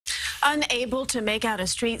Unable to make out a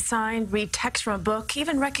street sign, read text from a book,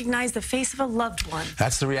 even recognize the face of a loved one.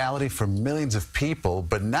 That's the reality for millions of people,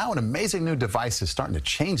 but now an amazing new device is starting to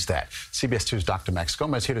change that. CBS 2's Dr. Max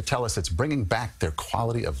Gomez here to tell us it's bringing back their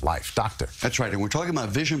quality of life. Doctor. That's right, and we're talking about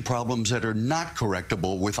vision problems that are not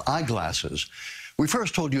correctable with eyeglasses. We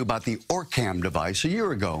first told you about the Orcam device a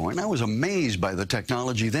year ago, and I was amazed by the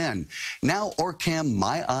technology then. Now Orcam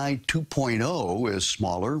MyEye 2.0 is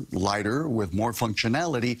smaller, lighter, with more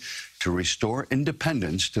functionality to restore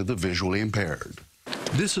independence to the visually impaired.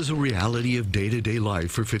 This is a reality of day-to-day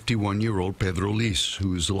life for 51-year-old Pedro Liz,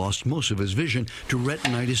 who's lost most of his vision to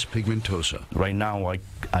retinitis pigmentosa. Right now, I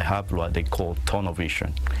have what they call tunnel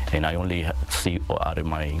vision, and I only see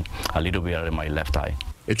a little bit out of my left eye.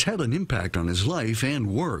 It's had an impact on his life and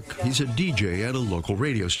work. He's a DJ at a local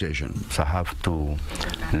radio station. So I have to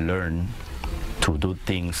learn to do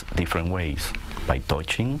things different ways, by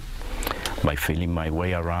touching, by feeling my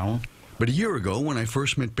way around. But a year ago, when I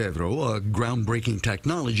first met Pedro, a groundbreaking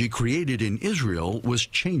technology created in Israel was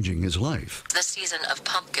changing his life. The season of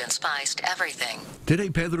pumpkin spiced everything.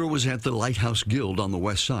 Today, Pedro was at the Lighthouse Guild on the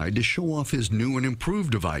west side to show off his new and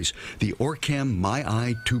improved device, the Orcam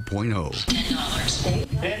MyEye 2.0.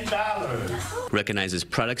 $10. Recognizes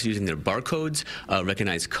products using their barcodes,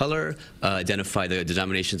 recognize color, identify the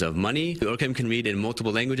denominations of money. The Orcam can read in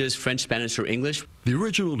multiple languages, French, Spanish, or English. The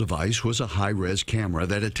original device was a high-res camera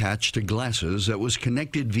that attached to glasses that was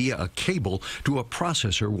connected via a cable to a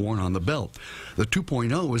processor worn on the belt. The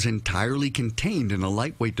 2.0 is entirely contained in a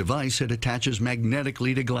lightweight device that attaches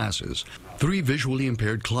magnetically to glasses. 3 visually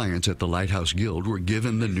impaired clients at the Lighthouse Guild were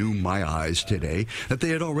given the new MyEyes today that they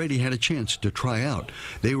had already had a chance to try out.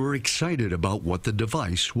 They were excited about what the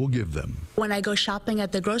device will give them. When I go shopping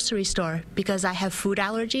at the grocery store, because I have food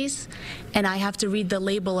allergies and I have to read the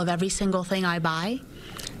label of every single thing I buy,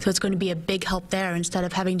 so it's going to be a big help there instead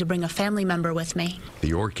of having to bring a family member with me.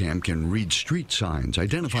 The Orcam can read street signs,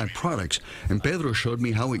 identify products, and Pedro showed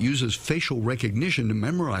me how it uses facial recognition to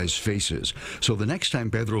memorize faces. So the next time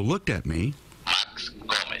Pedro looked at me, Max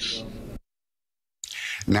Gomez.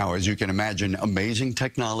 Now, as you can imagine, amazing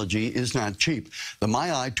technology is not cheap. The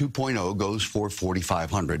MyEye 2.0 goes for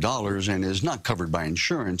 $4,500 and is not covered by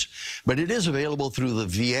insurance, but it is available through the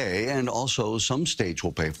VA, and also some states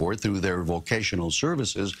will pay for it through their vocational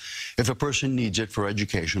services if a person needs it for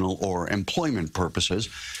educational or employment purposes.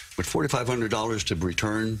 But $4,500 to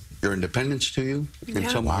return your independence to you, in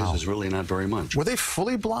some ways, is really not very much. Were they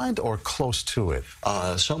fully blind or close to it?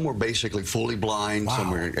 Some were basically fully blind.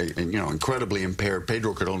 Some were, incredibly impaired.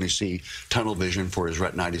 Pedro could only see tunnel vision for his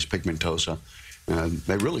retinitis pigmentosa.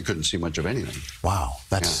 They really couldn't see much of anything. Wow,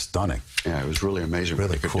 that's stunning. Yeah, it was really amazing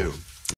what they could do.